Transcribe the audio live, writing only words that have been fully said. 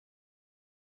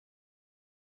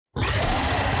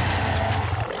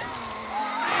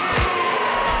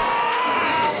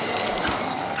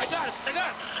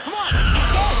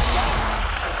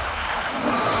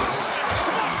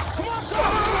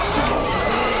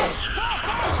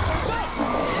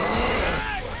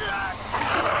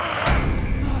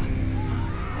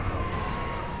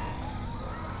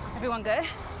going good?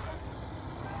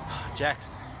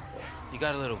 Jackson, you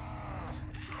got a little...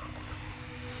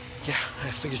 Yeah,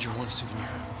 I figured you wanted a souvenir.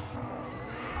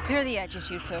 Clear the edges,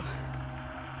 you two.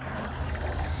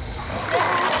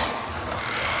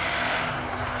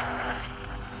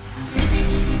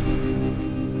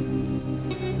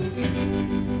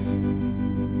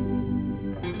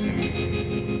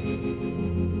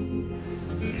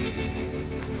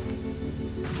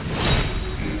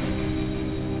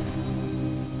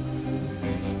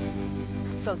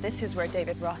 So this is where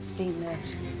David Rothstein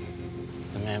lived.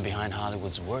 The man behind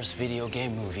Hollywood's worst video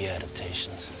game movie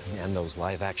adaptations. And those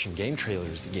live-action game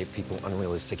trailers that gave people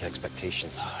unrealistic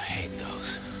expectations. Oh, I hate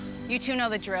those. You two know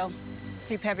the drill.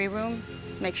 Sweep every room,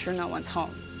 make sure no one's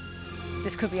home.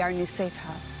 This could be our new safe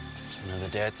house. It's another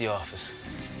day at the office.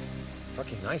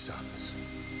 Fucking nice office.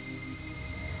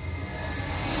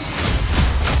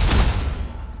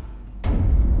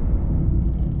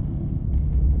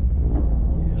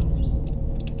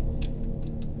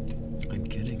 I'm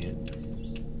getting it.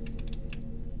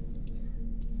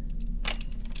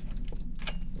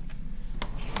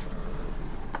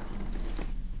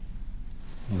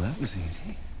 Well, that was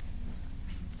easy.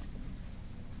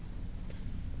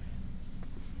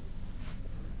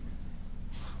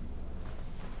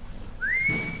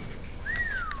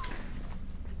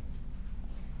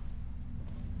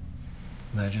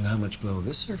 Imagine how much below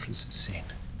this surface is seen.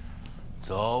 It's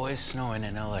always snowing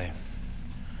in L.A.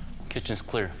 Kitchen's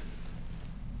clear.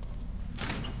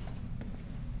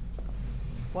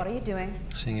 What are you doing?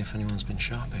 Seeing if anyone's been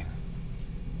shopping.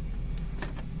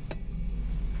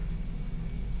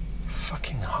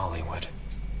 Fucking Hollywood.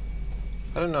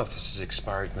 I don't know if this is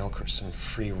expired milk or some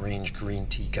free-range green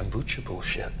tea kombucha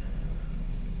bullshit.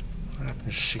 What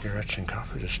happened to cigarettes and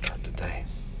coffee to start the day?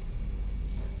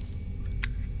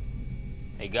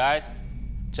 Hey, guys,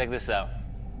 check this out.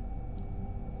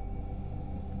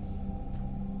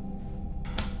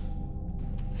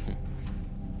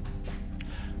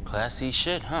 Classy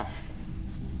shit, huh?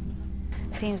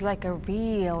 Seems like a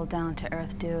real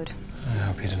down-to-earth dude. I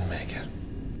hope he didn't make it.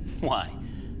 Why?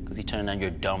 Because he turned on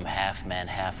your dumb half-man,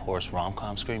 half-horse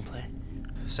rom-com screenplay?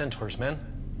 Centaurs, man.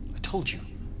 I told you.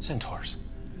 Centaurs.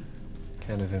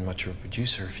 Can't have been much of a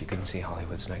producer if you couldn't see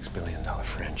Hollywood's next billion-dollar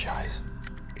franchise.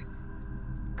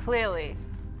 Clearly.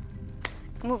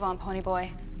 Move on, pony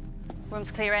boy.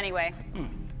 Room's clear anyway.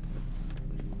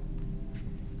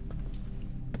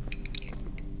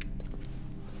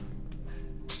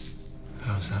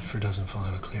 How's that for doesn't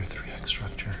follow a clear 3x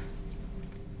structure?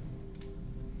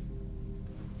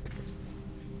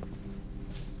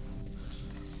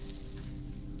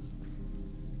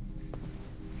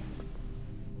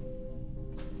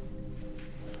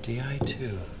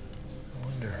 DI2. I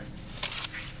wonder.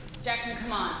 Jackson,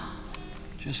 come on.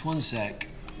 Just one sec.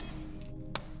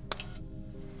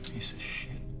 Piece of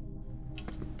shit.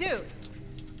 Dude.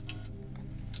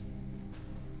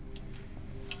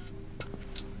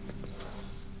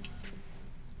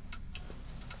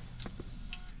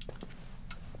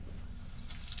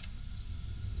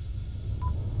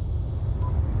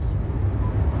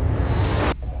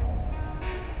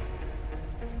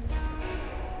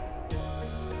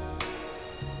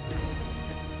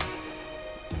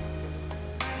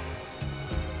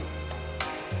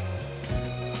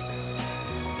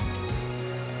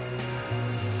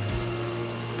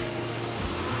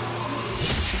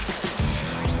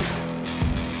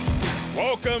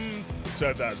 Welcome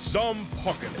to the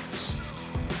Zompocalypse.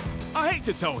 I hate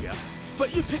to tell you,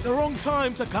 but you picked the wrong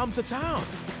time to come to town.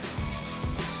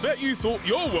 Bet you thought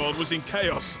your world was in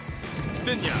chaos,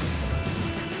 didn't ya?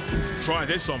 Try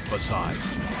this on for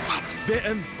size.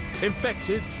 Bitten,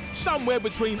 infected, somewhere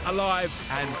between alive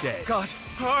and dead. God,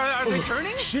 are they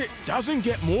turning? Shit doesn't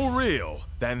get more real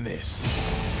than this.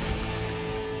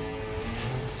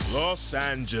 Los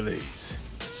Angeles,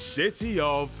 city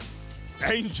of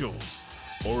angels,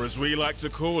 or as we like to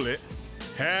call it,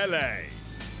 HELL.A.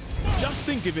 Just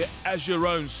think of it as your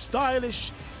own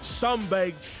stylish,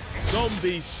 sun-baked,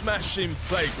 zombie-smashing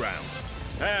playground.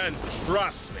 And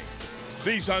trust me,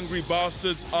 these hungry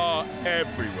bastards are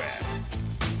everywhere.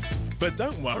 But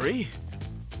don't worry,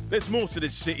 there's more to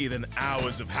this city than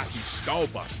hours of happy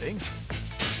skull-busting.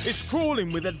 It's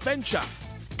crawling with adventure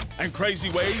and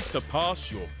crazy ways to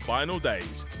pass your final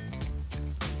days.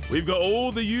 We've got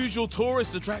all the usual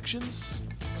tourist attractions,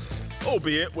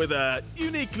 albeit with a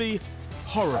uniquely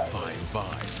horrifying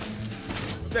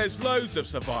vibe. There's loads of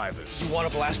survivors. You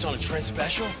want to blast on a Trent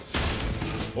special?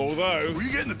 Although... Were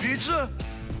you getting the pizza?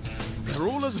 They're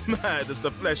all as mad as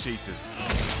the flesh eaters.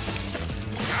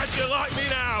 How'd you like me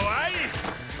now, eh?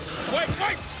 Wait,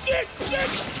 shit!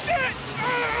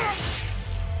 Ah!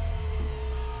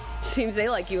 Seems they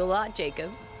like you a lot, Jacob.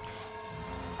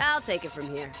 I'll take it from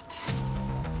here.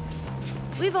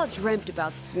 We've all dreamt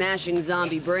about smashing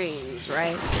zombie brains,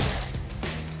 right?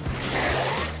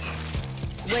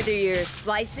 Whether you're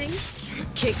slicing,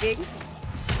 kicking,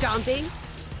 stomping,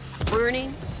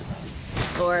 burning,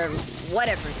 or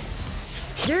whatever it is,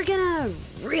 you're gonna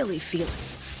really feel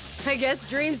it. I guess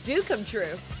dreams do come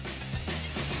true.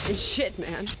 And shit,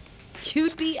 man,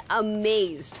 you'd be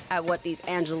amazed at what these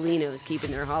Angelinos keep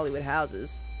in their Hollywood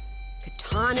houses.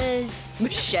 Katanas,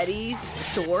 machetes,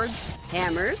 swords,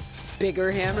 hammers,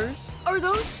 bigger hammers. Are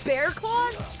those bear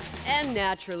claws? And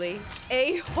naturally,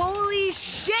 a holy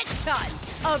shit ton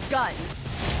of guns.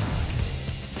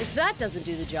 If that doesn't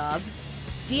do the job,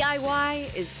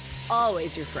 DIY is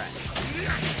always your friend.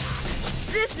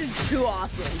 This is too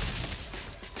awesome.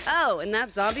 Oh, and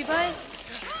that zombie bite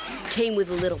came with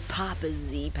a little Papa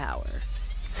Z power.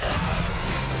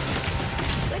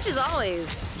 Which is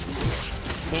always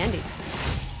handy.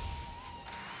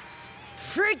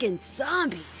 Friggin'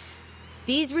 zombies.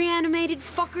 These reanimated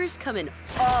fuckers come in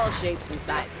all shapes and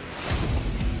sizes.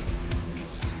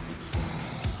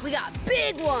 We got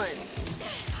big ones,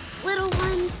 little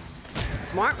ones,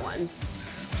 smart ones.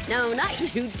 No,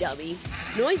 not you, dummy.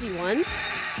 Noisy ones.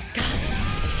 God,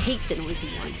 I hate the noisy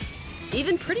ones.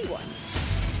 Even pretty ones.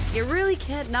 You really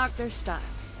can't knock their style.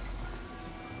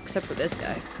 Except for this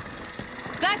guy.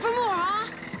 Back for more, huh?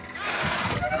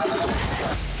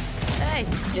 Hey,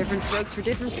 different strokes for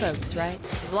different folks, right?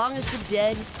 As long as the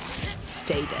dead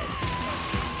stay dead.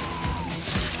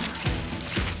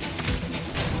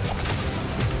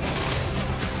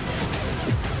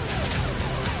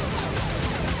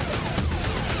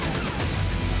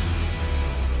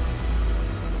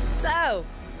 So,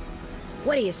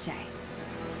 what do you say?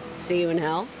 See you in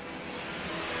hell?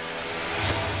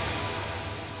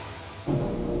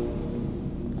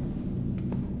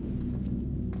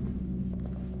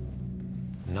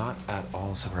 Not at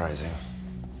all surprising.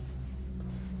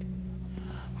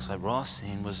 Looks like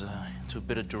Rothstein was into a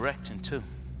bit of directing, too.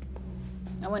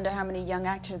 I wonder how many young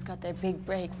actors got their big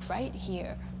break right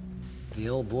here. The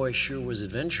old boy sure was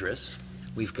adventurous.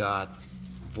 We've got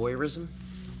voyeurism,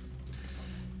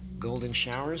 golden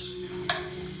showers,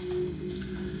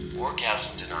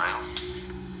 orgasm denial,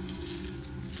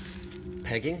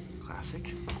 pegging,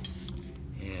 classic,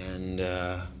 and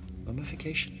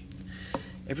mummification.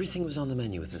 Everything was on the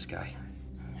menu with this guy.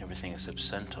 Everything except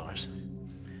centaurs.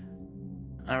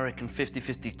 I reckon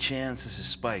 50-50 chance this is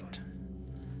spiked.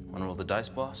 Wanna roll the dice,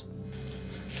 boss?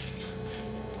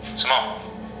 Small.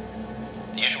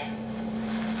 The usual?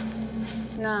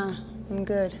 Nah, I'm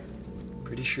good.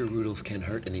 Pretty sure Rudolph can't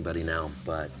hurt anybody now,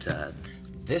 but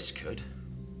this could.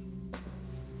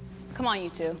 Come on, you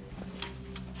two.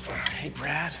 Hey,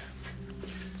 Brad.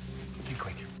 Be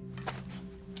quick.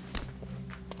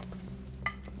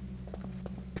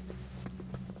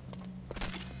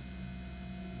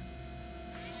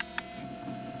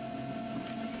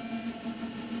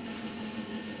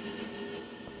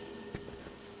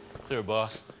 Clear,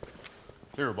 boss.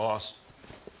 Clear, boss.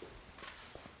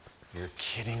 You're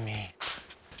kidding me.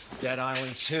 Dead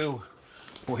Island 2.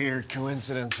 Weird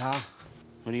coincidence, huh?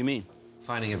 What do you mean?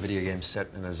 Finding a video game set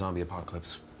in a zombie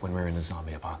apocalypse when we're in a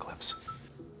zombie apocalypse.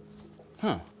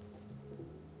 Huh.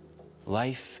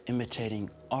 Life imitating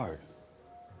art.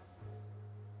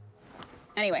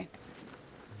 Anyway,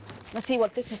 let's see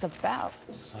what this is about.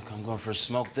 Looks like I'm going for a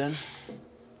smoke then.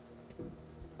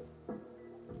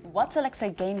 What's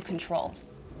Alexa game control?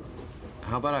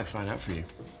 How about I find out for you?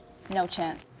 No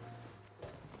chance.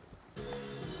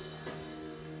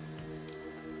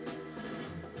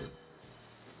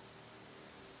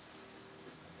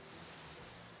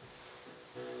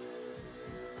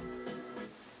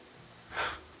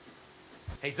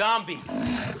 Hey, zombie!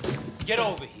 Get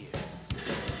over here.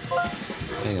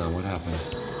 Hang on, what happened?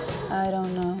 I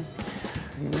don't know.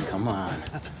 Come on.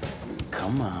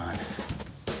 Come on.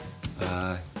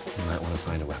 You might want to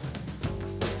find a weapon.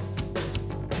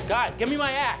 Guys, give me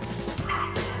my axe!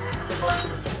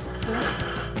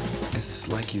 It's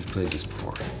like you've played this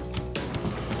before.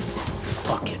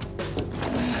 Fuck it.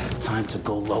 Time to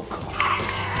go loco.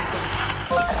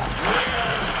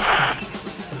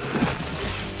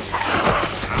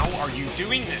 How are you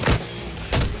doing this?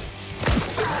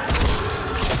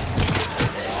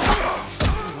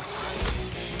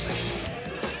 Nice.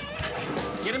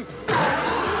 Get him.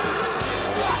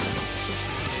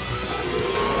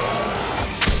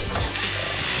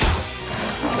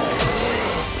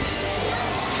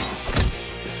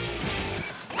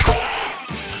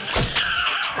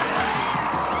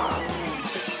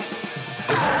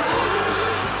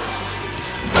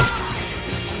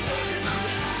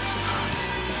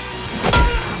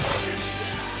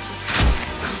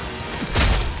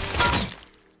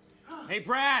 Hey,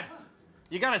 Brad!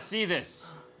 You gotta see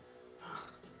this.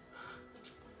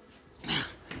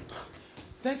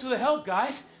 Thanks for the help,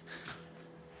 guys.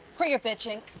 Quit your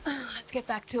bitching. Let's get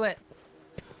back to it.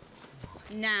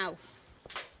 Now.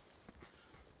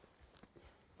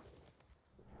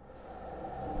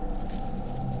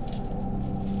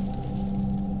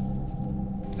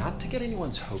 Not to get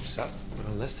anyone's hopes up, but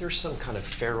unless there's some kind of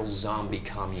feral zombie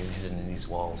commune hidden in these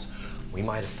walls, we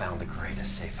might have found the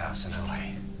greatest safe house in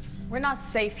LA. We're not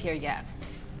safe here yet.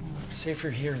 Safer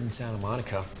here than Santa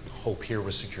Monica. Hope here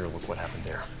was secure. Look what happened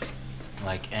there.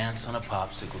 Like ants on a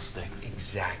popsicle stick.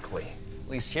 Exactly. At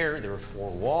least here, there are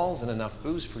 4 walls and enough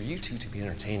booze for you two to be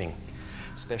entertaining.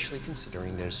 Especially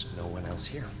considering there's no one else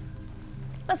here.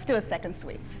 Let's do a second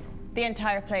sweep. The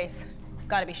entire place.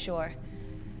 Gotta be sure.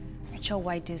 Rich old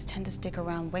white dudes tend to stick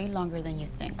around way longer than you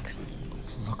think.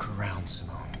 Look around,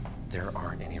 Simone. There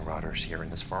aren't any rotters here,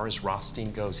 and as far as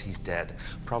Rothstein goes, he's dead.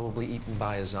 Probably eaten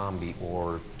by a zombie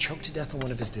or choked to death on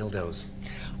one of his dildos.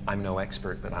 I'm no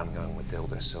expert, but I'm going with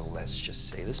dildos, so let's just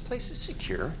say this place is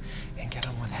secure and get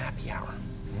on with happy hour.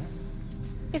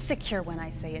 It's secure when I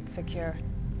say it's secure.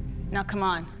 Now come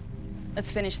on,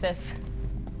 let's finish this.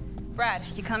 Brad,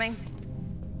 you coming?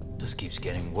 Just keeps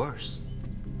getting worse.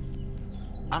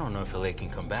 I don't know if LA can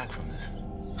come back from this.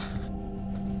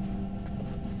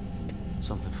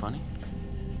 Something funny?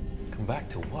 Come back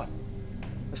to what?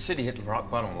 The city hit rock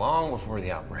bottom long before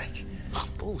the outbreak.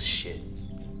 Bullshit.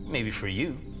 Maybe for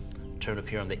you. Turned up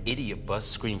here on the idiot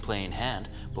bus, screenplay in hand,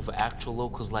 but for actual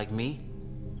locals like me,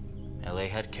 LA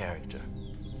had character.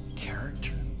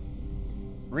 Character?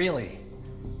 Really?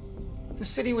 The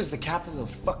city was the capital of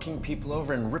fucking people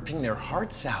over and ripping their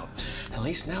hearts out. At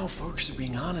least now folks are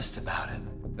being honest about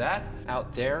it. That,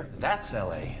 out there, that's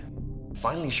LA.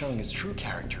 Finally showing its true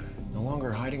character. No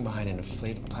longer hiding behind an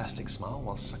inflated plastic smile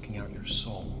while sucking out your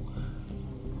soul.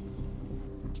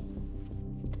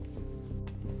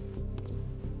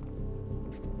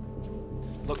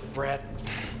 Look, Brad,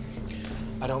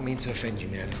 I don't mean to offend you,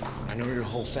 man. I know your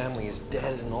whole family is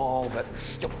dead and all, but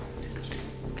yo,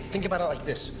 think about it like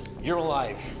this. You're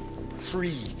alive,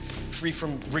 free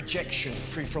from rejection,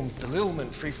 free from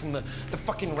belittlement, free from the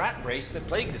fucking rat race that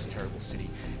plagued this terrible city.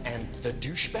 And the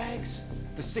douchebags,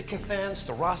 the sycophants,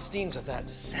 the Rothsteins of that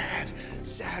sad,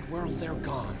 sad world, they're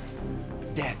gone.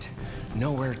 Dead,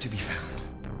 nowhere to be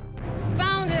found.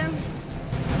 Found him!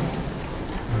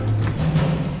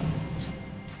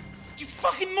 You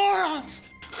fucking morons!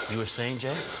 You were saying,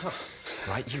 Jay?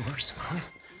 Right you were, Simone.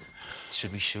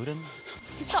 Should we shoot him?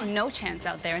 He's got no chance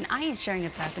out there, and I ain't sharing a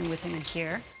bathroom with him in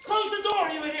here. Close the door,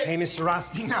 you idiot! Hey, Mr.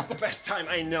 Rothstein, not the best time,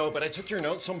 I know, but I took your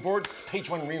notes on board. Page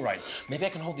 1 rewrite. Maybe I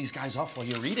can hold these guys off while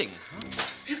you're reading.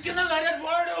 You're gonna let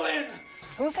Eduardo in!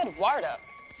 Who's Eduardo?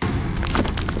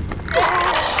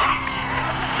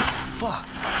 Fuck.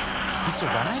 He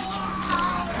survived?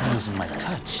 I'm losing my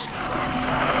touch.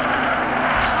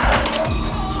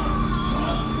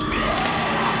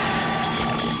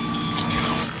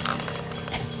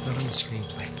 Not on the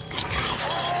screenplay.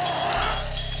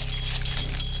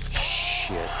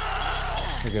 Shit.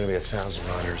 There are gonna be 1,000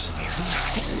 runners in here.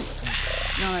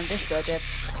 Not on this budget.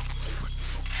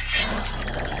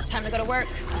 Time to go to work.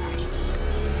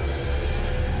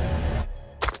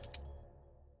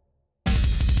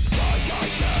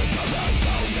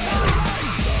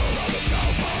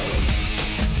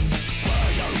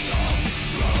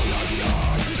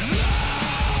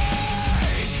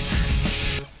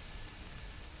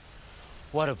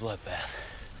 What a bloodbath.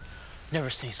 Never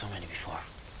seen so many before.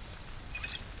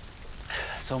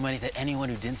 So many that anyone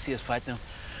who didn't see us fight them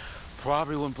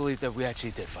probably wouldn't believe that we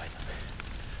actually did fight them.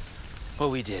 But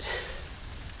we did.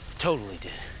 Totally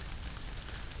did.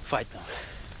 Fight them.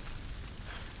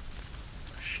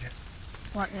 Shit.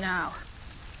 What now?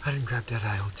 I didn't grab Dead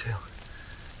Eye Hotel.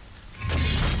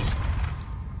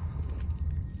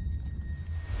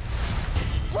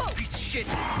 Whoa! Piece of shit!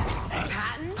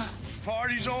 Patton?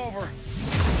 Party's over.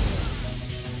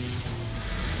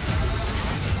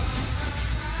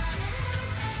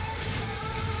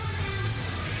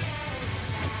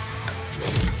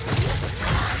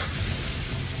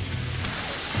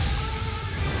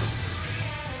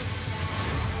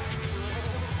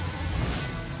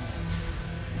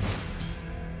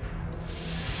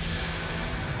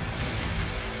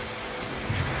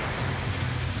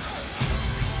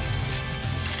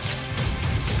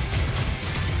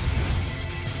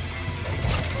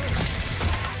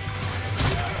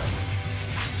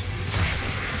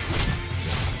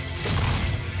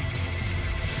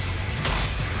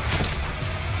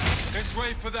 Let's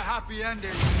wait for the happy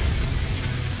ending.